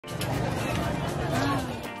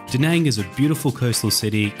Da Nang is a beautiful coastal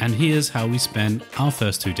city, and here's how we spent our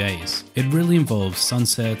first 2 days. It really involves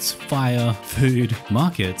sunsets, fire, food,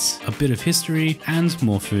 markets, a bit of history, and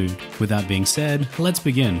more food. With that being said, let's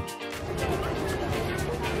begin.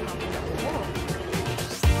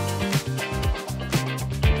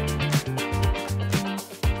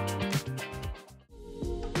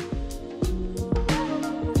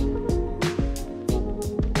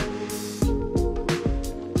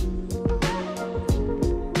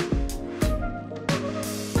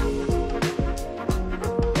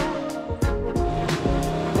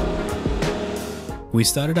 We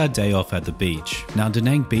started our day off at the beach. Now Da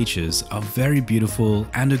Nang beaches are very beautiful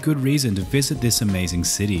and a good reason to visit this amazing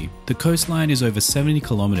city. The coastline is over 70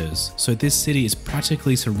 kilometers, so this city is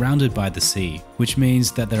practically surrounded by the sea, which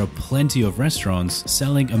means that there are plenty of restaurants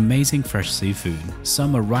selling amazing fresh seafood.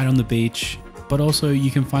 Some are right on the beach, but also you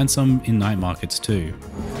can find some in night markets too.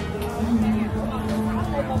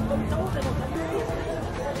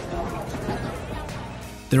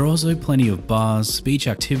 There are also plenty of bars, beach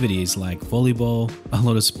activities like volleyball, a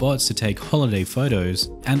lot of spots to take holiday photos,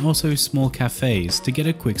 and also small cafes to get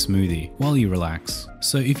a quick smoothie while you relax.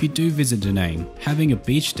 So if you do visit Da Nang, having a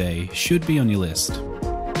beach day should be on your list.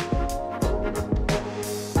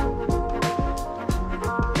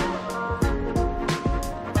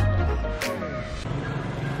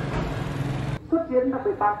 Xuất diễn đặc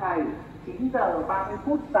biệt 3 ngày, 9 giờ 30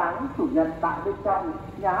 phút sáng chủ nhật tại bên trong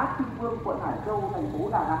nhà hát Trưng Vương quận Hải Châu, thành phố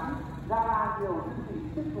Đà Nẵng. Ra nhiều chương trình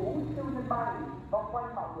thích thú siêu nhân bay vòng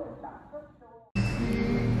quanh mọi người sản xuất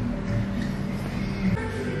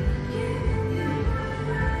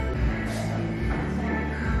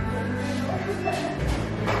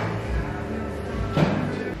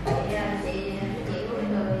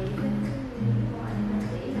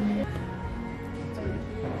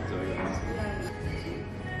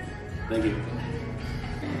Thank you.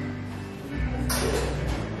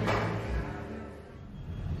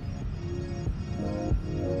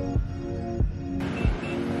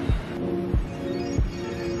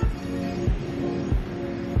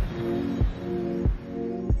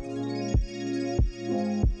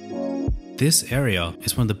 This area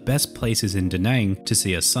is one of the best places in Da Nang to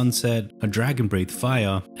see a sunset, a dragon-breathed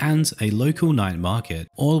fire, and a local night market,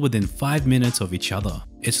 all within 5 minutes of each other.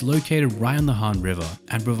 It's located right on the Han River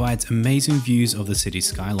and provides amazing views of the city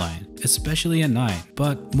skyline, especially at night,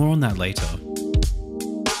 but more on that later.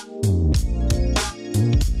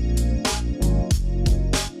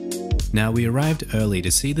 Now we arrived early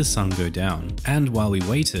to see the sun go down, and while we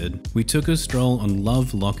waited, we took a stroll on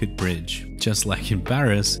Love Locket Bridge. Just like in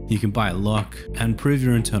Paris, you can buy a lock and prove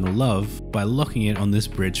your eternal love by locking it on this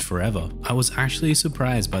bridge forever. I was actually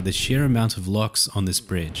surprised by the sheer amount of locks on this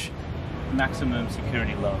bridge. Maximum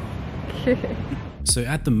security lock. So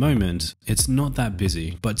at the moment, it's not that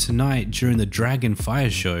busy, but tonight during the Dragon Fire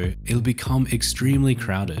Show, it'll become extremely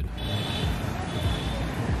crowded.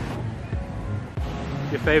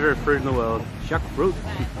 Your favorite fruit in the world? Jackfruit.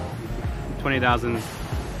 20,000.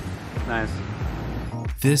 Nice.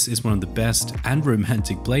 This is one of the best and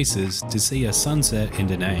romantic places to see a sunset in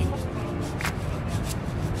Da Nang.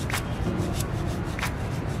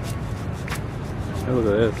 Hey, look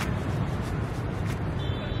at this.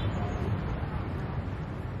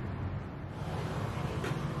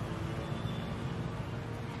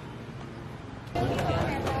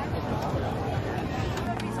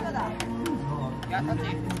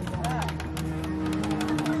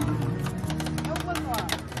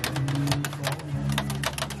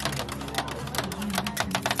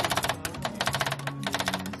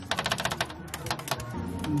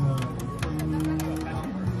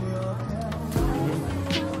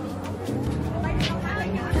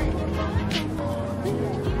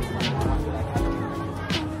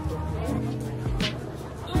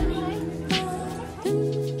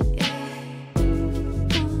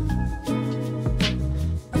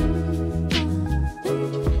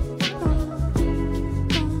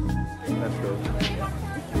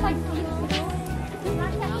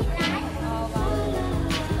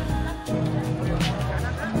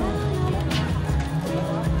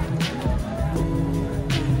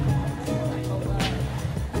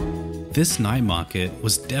 This night market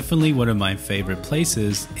was definitely one of my favorite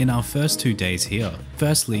places in our first 2 days here.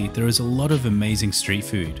 Firstly, there is a lot of amazing street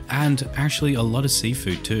food and actually a lot of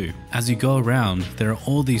seafood too. As you go around, there are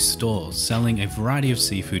all these stores selling a variety of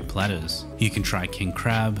seafood platters. You can try king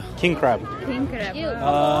crab,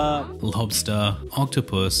 lobster,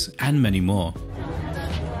 octopus, and many more.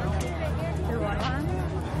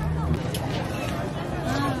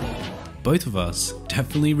 Both of us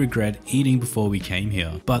definitely regret eating before we came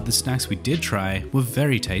here, but the snacks we did try were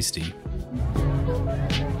very tasty.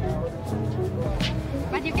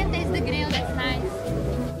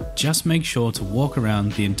 just make sure to walk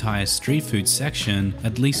around the entire street food section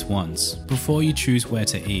at least once before you choose where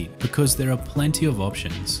to eat, because there are plenty of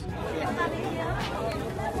options.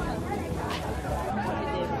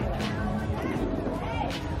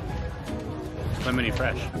 Lemony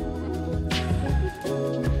fresh.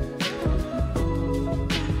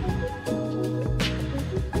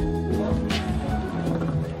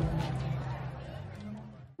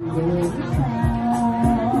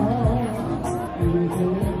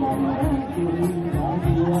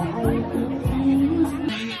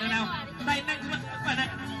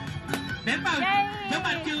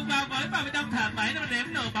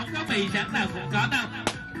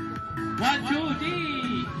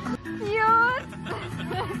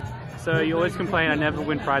 So you always complain I never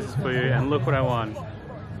win prizes for you, and look what I won.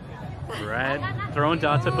 Right? Throwing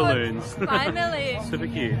darts at balloons. Finally! Super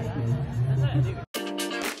cute.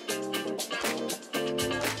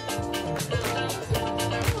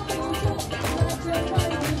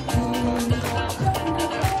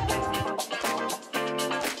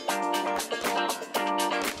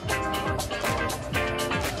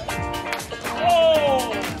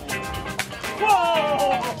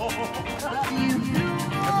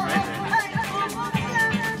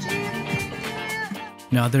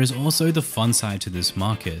 Now there is also the fun side to this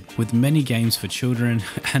market, with many games for children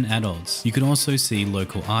and adults. You can also see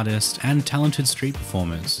local artists and talented street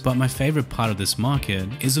performers. But my favorite part of this market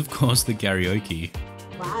is of course the karaoke.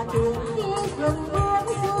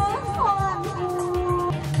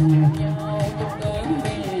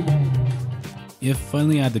 If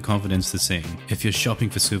only I had the confidence to sing. If you're shopping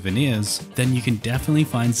for souvenirs, then you can definitely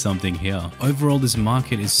find something here. Overall, this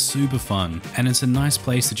market is super fun, and it's a nice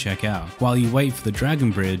place to check out while you wait for the Dragon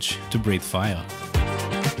Bridge to breathe fire.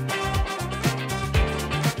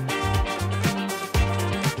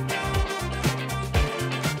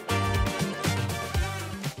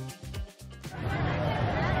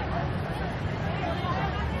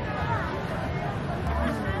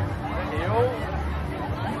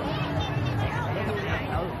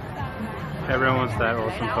 Everyone wants that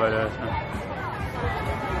awesome photo.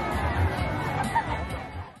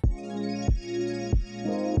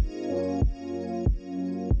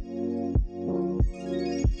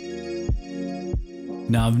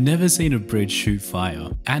 Now I've never seen a bridge shoot fire,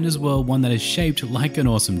 and as well one that is shaped like an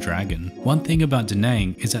awesome dragon. One thing about Da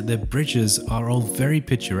Nang is that their bridges are all very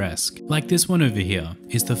picturesque. Like this one over here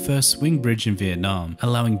is the first swing bridge in Vietnam,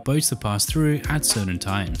 allowing boats to pass through at certain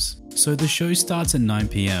times. So the show starts at 9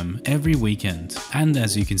 PM every weekend, and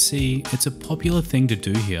as you can see, it's a popular thing to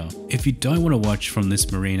do here. If you don't want to watch from this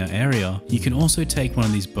marina area, you can also take one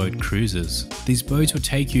of these boat cruises. These boats will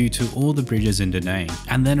take you to all the bridges in Da Nang,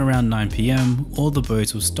 and then around 9 PM, all the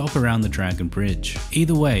boats will stop around the Dragon Bridge.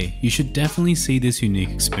 Either way, you should definitely see this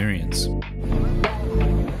unique experience.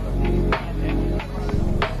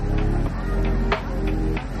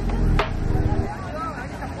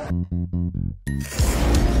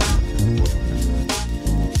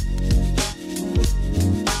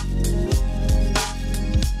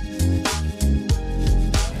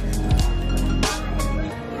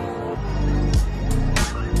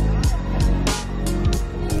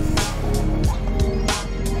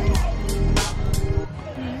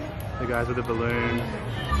 The guys with the balloons.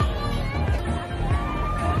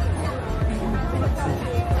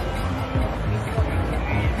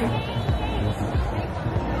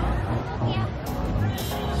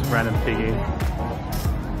 Just random piggy.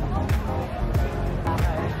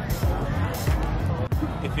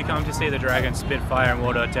 If you come to see the dragon spit fire and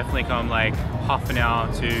water, definitely come like half an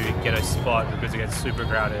hour to get a spot because it gets super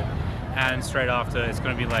crowded. And straight after, it's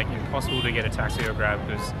going to be like impossible to get a taxi or grab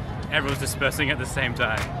because everyone's dispersing at the same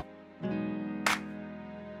time.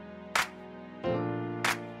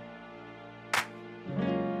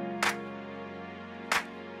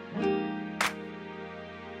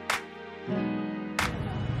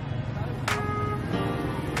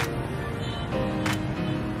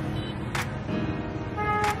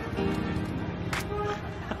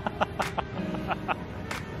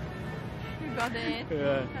 Got it.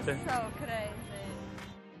 Yeah. That's so crazy.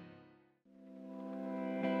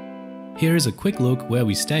 Here is a quick look where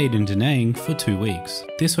we stayed in Da Nang for 2 weeks.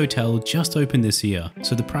 This hotel just opened this year,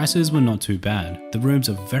 so the prices were not too bad. The rooms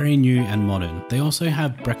are very new and modern. They also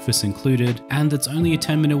have breakfast included, and it's only a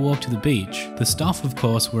 10-minute walk to the beach. The staff, of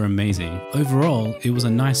course, were amazing. Overall, it was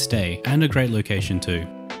a nice stay and a great location too.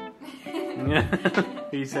 Yeah, who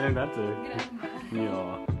are you sending that to?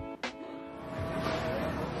 Yeah.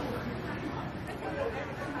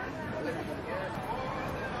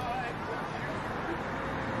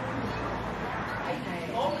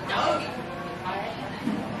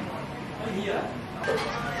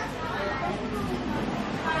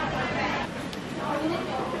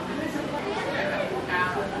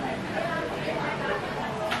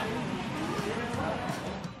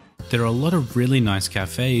 There are a lot of really nice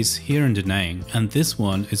cafes here in Da Nang, and this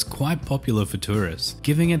one is quite popular for tourists,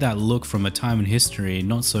 giving it that look from a time in history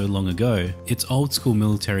not so long ago. Its old school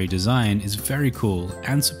military design is very cool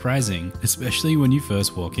and surprising, especially when you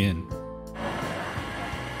first walk in.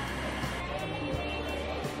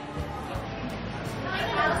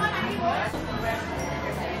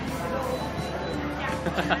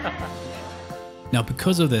 Now,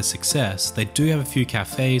 because of their success, they do have a few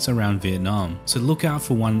cafes around Vietnam, so look out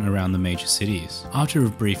for one around the major cities. After a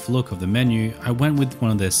brief look of the menu, I went with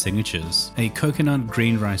one of their signatures, a coconut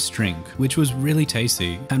green rice drink, which was really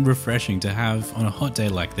tasty and refreshing to have on a hot day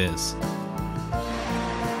like this.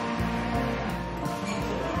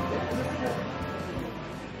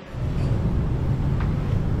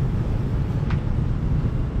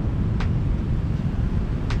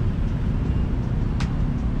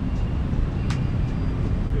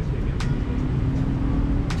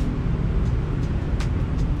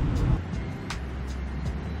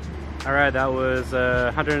 Alright, that was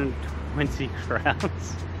 120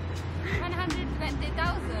 crowns.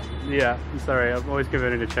 120,000. Yeah, I'm sorry, I'm always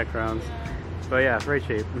converting to Czech crowns. But yeah, very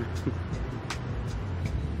cheap.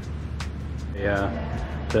 Yeah,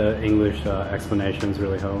 the English explanations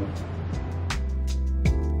really help.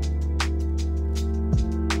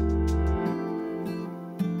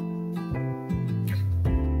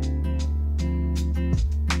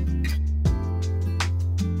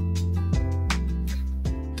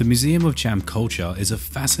 The Museum of Cham Culture is a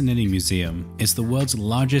fascinating museum. It's the world's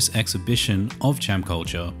largest exhibition of Cham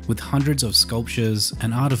culture, with hundreds of sculptures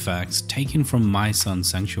and artifacts taken from My Son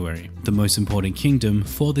Sanctuary, the most important kingdom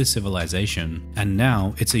for this civilization. And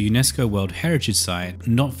now it's a UNESCO World Heritage Site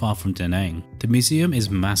not far from Da Nang. The museum is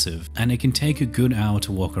massive, and it can take a good hour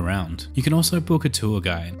to walk around. You can also book a tour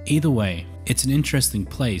guide. Either way, it's an interesting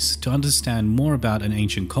place to understand more about an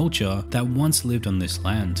ancient culture that once lived on this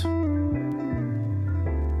land.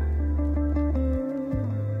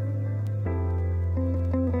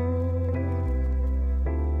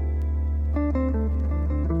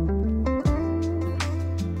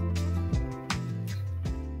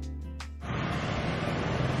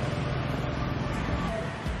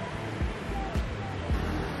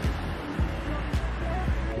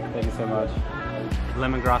 Thank you so much.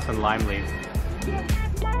 Lemongrass and lime leaf.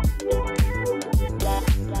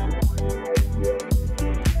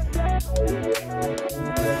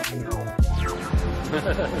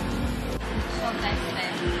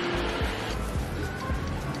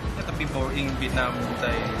 The people in Vietnam,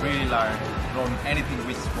 they really like run anything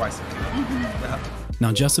with rice. Yeah.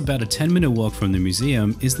 Now, just about a 10-minute walk from the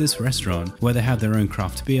museum is this restaurant where they have their own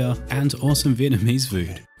craft beer and awesome Vietnamese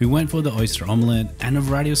food. We went for the oyster omelette and a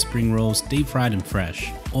variety of spring rolls, deep fried and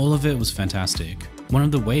fresh. All of it was fantastic. One of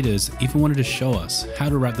the waiters even wanted to show us how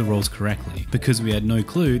to wrap the rolls correctly because we had no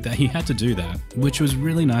clue that he had to do that, which was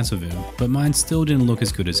really nice of him, but mine still didn't look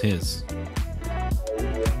as good as his. We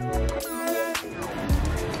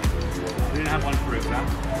didn't have one fruit, huh?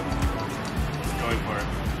 Just going for it.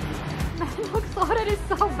 It looks already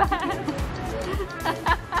so bad.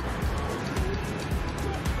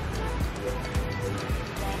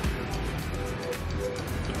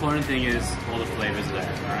 The important thing is all the flavors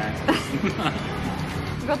there, alright?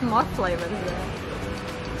 Got more flavors there.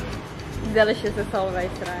 Delicious as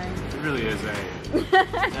always, right? It really is, eh?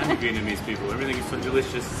 And Vietnamese people, everything is so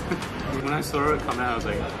delicious. When I saw it come out, I was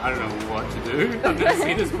like, I don't know what to do. I've never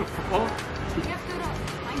seen this before. You have to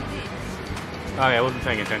like this. Oh yeah, I wasn't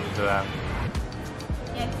paying attention to that.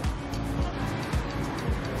 Yes.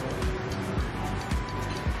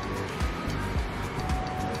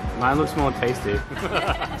 Mine looks more tasty.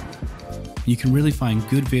 You can really find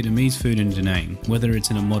good Vietnamese food in Da Nang, whether it's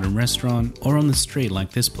in a modern restaurant or on the street like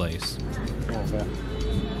this place.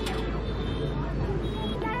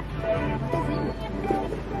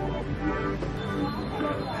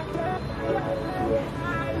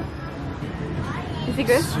 Is it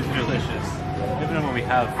good? Super delicious. Even on what we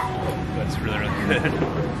have, that's really, really good.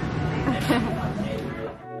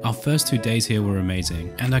 Our first 2 days here were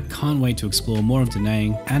amazing, and I can't wait to explore more of Da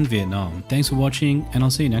Nang and Vietnam. Thanks for watching, and I'll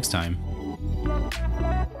see you next time.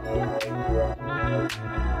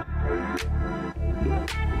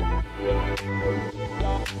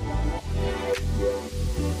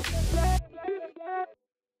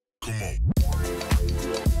 Come on.